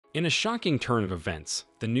In a shocking turn of events,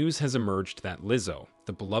 the news has emerged that Lizzo,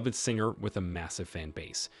 the beloved singer with a massive fan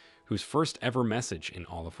base, whose first ever message in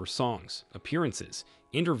all of her songs, appearances,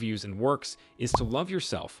 interviews, and works is to love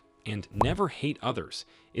yourself and never hate others,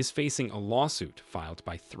 is facing a lawsuit filed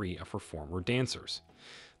by 3 of her former dancers.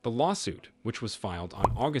 The lawsuit, which was filed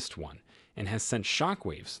on August 1 and has sent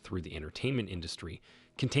shockwaves through the entertainment industry,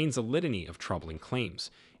 contains a litany of troubling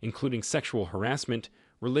claims, including sexual harassment,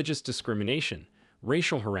 religious discrimination,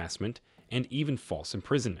 racial harassment, and even false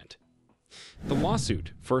imprisonment. The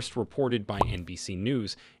lawsuit, first reported by NBC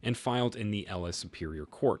News and filed in the LA Superior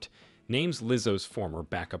Court, names Lizzo's former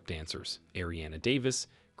backup dancers, Arianna Davis,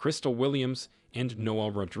 Crystal Williams, and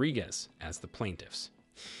Noelle Rodriguez, as the plaintiffs.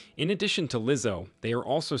 In addition to Lizzo, they are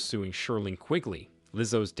also suing Shirlene Quigley,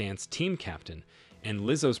 Lizzo's dance team captain, and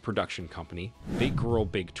Lizzo's production company,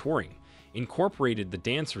 Grrrl Big Touring. Incorporated, the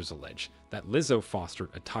dancers allege that Lizzo fostered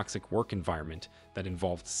a toxic work environment that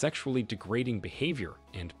involved sexually degrading behavior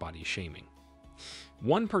and body shaming.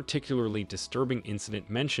 One particularly disturbing incident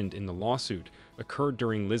mentioned in the lawsuit occurred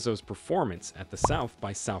during Lizzo's performance at the South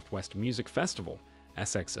by Southwest Music Festival,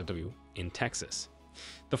 SXW, in Texas.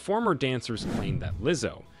 The former dancers claimed that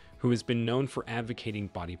Lizzo, who has been known for advocating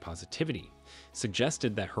body positivity,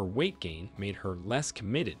 suggested that her weight gain made her less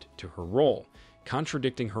committed to her role,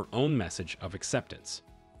 contradicting her own message of acceptance.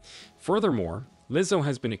 Furthermore, Lizzo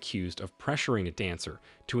has been accused of pressuring a dancer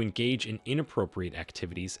to engage in inappropriate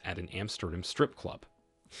activities at an Amsterdam strip club.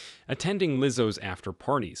 Attending Lizzo's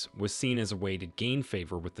after-parties was seen as a way to gain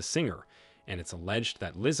favor with the singer, and it's alleged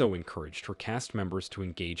that Lizzo encouraged her cast members to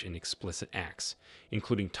engage in explicit acts,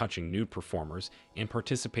 including touching nude performers and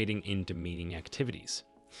participating in demeaning activities.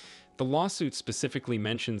 The lawsuit specifically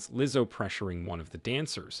mentions Lizzo pressuring one of the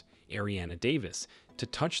dancers, Arianna Davis, to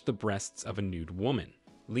touch the breasts of a nude woman,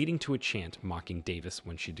 leading to a chant mocking Davis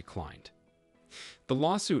when she declined. The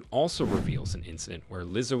lawsuit also reveals an incident where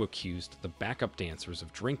Lizzo accused the backup dancers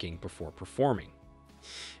of drinking before performing.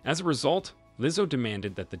 As a result, Lizzo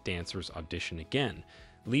demanded that the dancers audition again,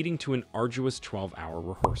 leading to an arduous 12-hour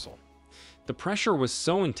rehearsal. The pressure was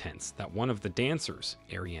so intense that one of the dancers,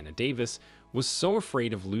 Arianna Davis, was so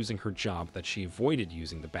afraid of losing her job that she avoided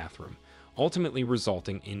using the bathroom, ultimately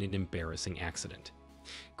resulting in an embarrassing accident.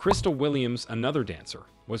 Crystal Williams, another dancer,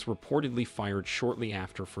 was reportedly fired shortly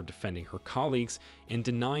after for defending her colleagues and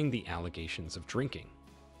denying the allegations of drinking.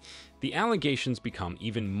 The allegations become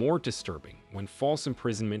even more disturbing when false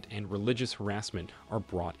imprisonment and religious harassment are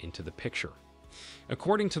brought into the picture.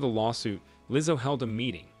 According to the lawsuit, Lizzo held a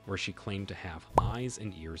meeting where she claimed to have eyes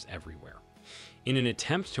and ears everywhere. In an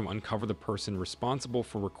attempt to uncover the person responsible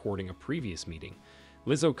for recording a previous meeting,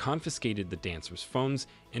 Lizzo confiscated the dancers' phones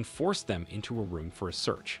and forced them into a room for a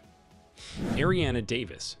search. Arianna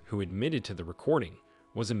Davis, who admitted to the recording,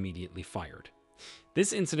 was immediately fired.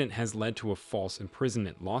 This incident has led to a false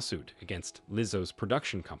imprisonment lawsuit against Lizzo's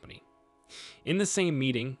production company. In the same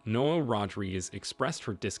meeting, Noelle Rodriguez expressed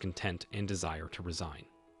her discontent and desire to resign.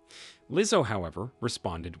 Lizzo, however,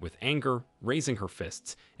 responded with anger, raising her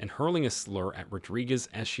fists and hurling a slur at Rodriguez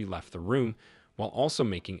as she left the room, while also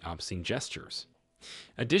making obscene gestures.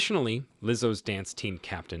 Additionally, Lizzo's dance team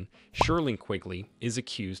captain, Shirlene Quigley, is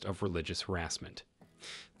accused of religious harassment.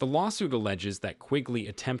 The lawsuit alleges that Quigley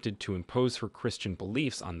attempted to impose her Christian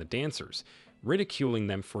beliefs on the dancers, ridiculing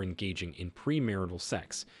them for engaging in premarital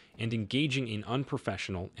sex and engaging in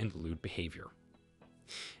unprofessional and lewd behavior.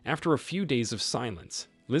 After a few days of silence,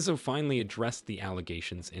 Lizzo finally addressed the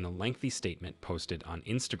allegations in a lengthy statement posted on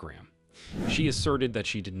Instagram. She asserted that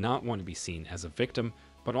she did not want to be seen as a victim,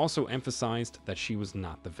 but also emphasized that she was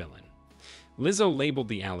not the villain. Lizzo labeled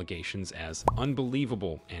the allegations as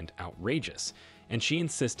unbelievable and outrageous, and she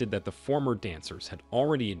insisted that the former dancers had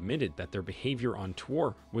already admitted that their behavior on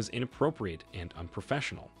tour was inappropriate and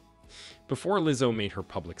unprofessional. Before Lizzo made her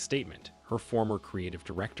public statement, her former creative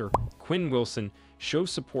director, Quinn Wilson, showed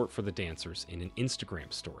support for the dancers in an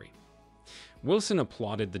Instagram story. Wilson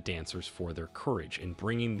applauded the dancers for their courage in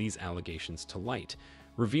bringing these allegations to light,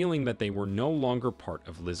 revealing that they were no longer part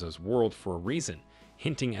of Lizzo's world for a reason,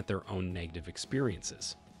 hinting at their own negative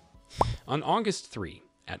experiences. On August 3,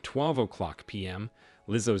 at 12:00 p.m.,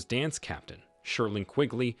 Lizzo's dance captain, Shirlene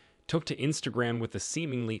Quigley, took to Instagram with a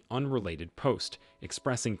seemingly unrelated post,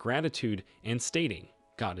 expressing gratitude and stating,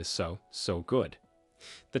 "God is so good."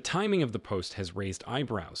 The timing of the post has raised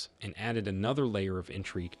eyebrows and added another layer of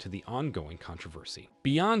intrigue to the ongoing controversy.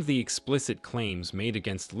 Beyond the explicit claims made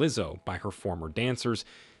against Lizzo by her former dancers,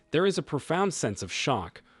 there is a profound sense of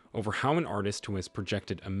shock over how an artist who has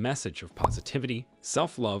projected a message of positivity,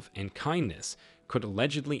 self-love, and kindness could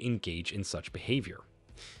allegedly engage in such behavior.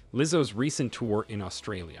 Lizzo's recent tour in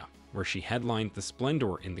Australia, where she headlined the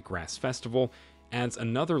Splendor in the Grass Festival, adds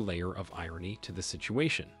another layer of irony to the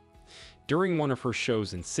situation. During one of her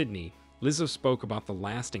shows in Sydney, Lizzo spoke about the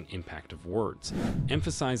lasting impact of words,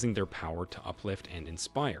 emphasizing their power to uplift and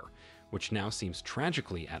inspire, which now seems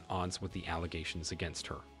tragically at odds with the allegations against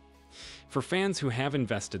her. For fans who have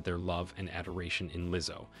invested their love and adoration in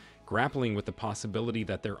Lizzo, grappling with the possibility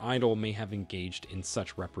that their idol may have engaged in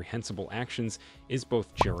such reprehensible actions is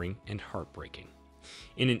both jarring and heartbreaking.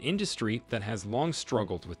 In an industry that has long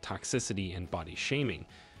struggled with toxicity and body shaming,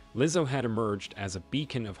 Lizzo had emerged as a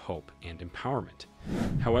beacon of hope and empowerment.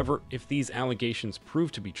 However, if these allegations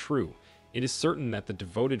prove to be true, it is certain that the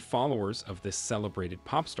devoted followers of this celebrated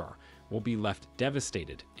pop star will be left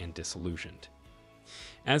devastated and disillusioned.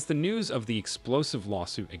 As the news of the explosive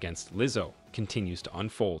lawsuit against Lizzo continues to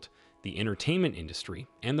unfold, the entertainment industry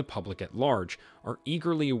and the public at large are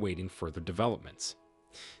eagerly awaiting further developments.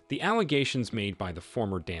 The allegations made by the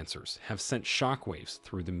former dancers have sent shockwaves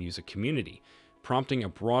through the music community, prompting a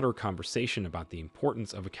broader conversation about the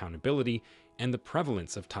importance of accountability and the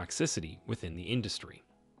prevalence of toxicity within the industry.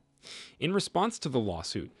 In response to the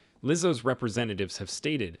lawsuit, Lizzo's representatives have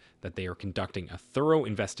stated that they are conducting a thorough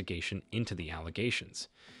investigation into the allegations.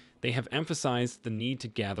 They have emphasized the need to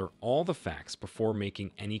gather all the facts before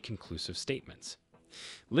making any conclusive statements.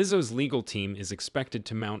 Lizzo's legal team is expected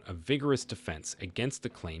to mount a vigorous defense against the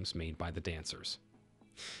claims made by the dancers.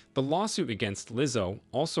 The lawsuit against Lizzo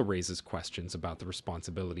also raises questions about the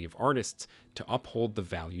responsibility of artists to uphold the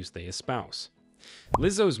values they espouse.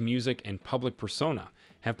 Lizzo's music and public persona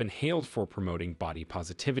have been hailed for promoting body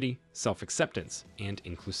positivity, self-acceptance, and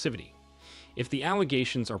inclusivity. If the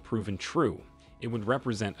allegations are proven true, it would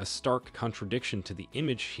represent a stark contradiction to the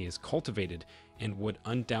image she has cultivated and would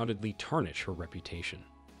undoubtedly tarnish her reputation.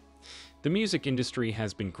 The music industry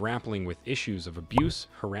has been grappling with issues of abuse,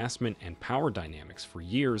 harassment, and power dynamics for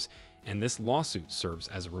years, and this lawsuit serves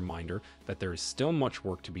as a reminder that there is still much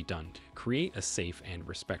work to be done to create a safe and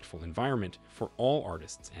respectful environment for all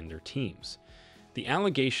artists and their teams. The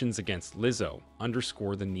allegations against Lizzo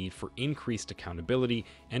underscore the need for increased accountability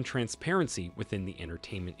and transparency within the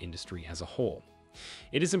entertainment industry as a whole.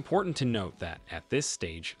 It is important to note that, at this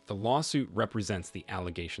stage, the lawsuit represents the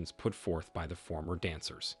allegations put forth by the former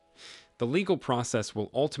dancers. The legal process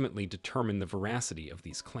will ultimately determine the veracity of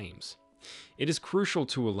these claims. It is crucial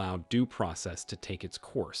to allow due process to take its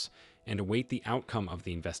course and await the outcome of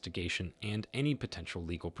the investigation and any potential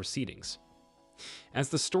legal proceedings. As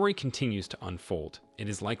the story continues to unfold, it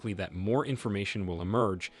is likely that more information will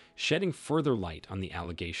emerge, shedding further light on the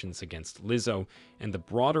allegations against Lizzo and the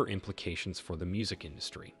broader implications for the music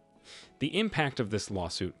industry. The impact of this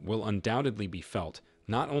lawsuit will undoubtedly be felt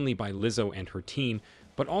not only by Lizzo and her team,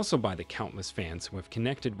 but also by the countless fans who have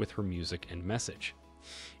connected with her music and message.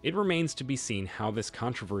 It remains to be seen how this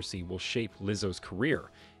controversy will shape Lizzo's career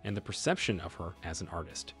and the perception of her as an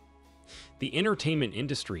artist. The entertainment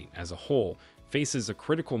industry as a whole faces a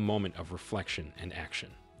critical moment of reflection and action.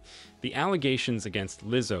 The allegations against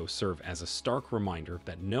Lizzo serve as a stark reminder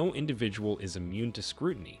that no individual is immune to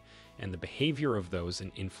scrutiny, and the behavior of those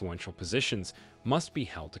in influential positions must be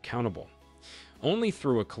held accountable. Only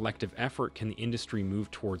through a collective effort can the industry move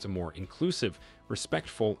towards a more inclusive,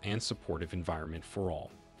 respectful, and supportive environment for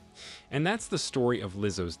all. And that's the story of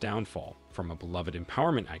Lizzo's downfall, from a beloved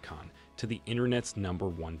empowerment icon to the internet's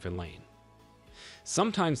 #1 villain.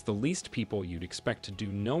 Sometimes the least people you'd expect to do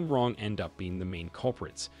no wrong end up being the main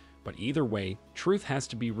culprits, but either way, truth has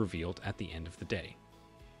to be revealed at the end of the day.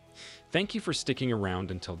 Thank you for sticking around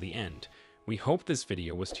until the end. We hope this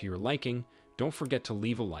video was to your liking. Don't forget to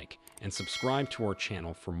leave a like and subscribe to our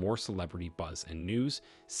channel for more celebrity buzz and news.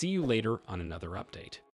 See you later on another update.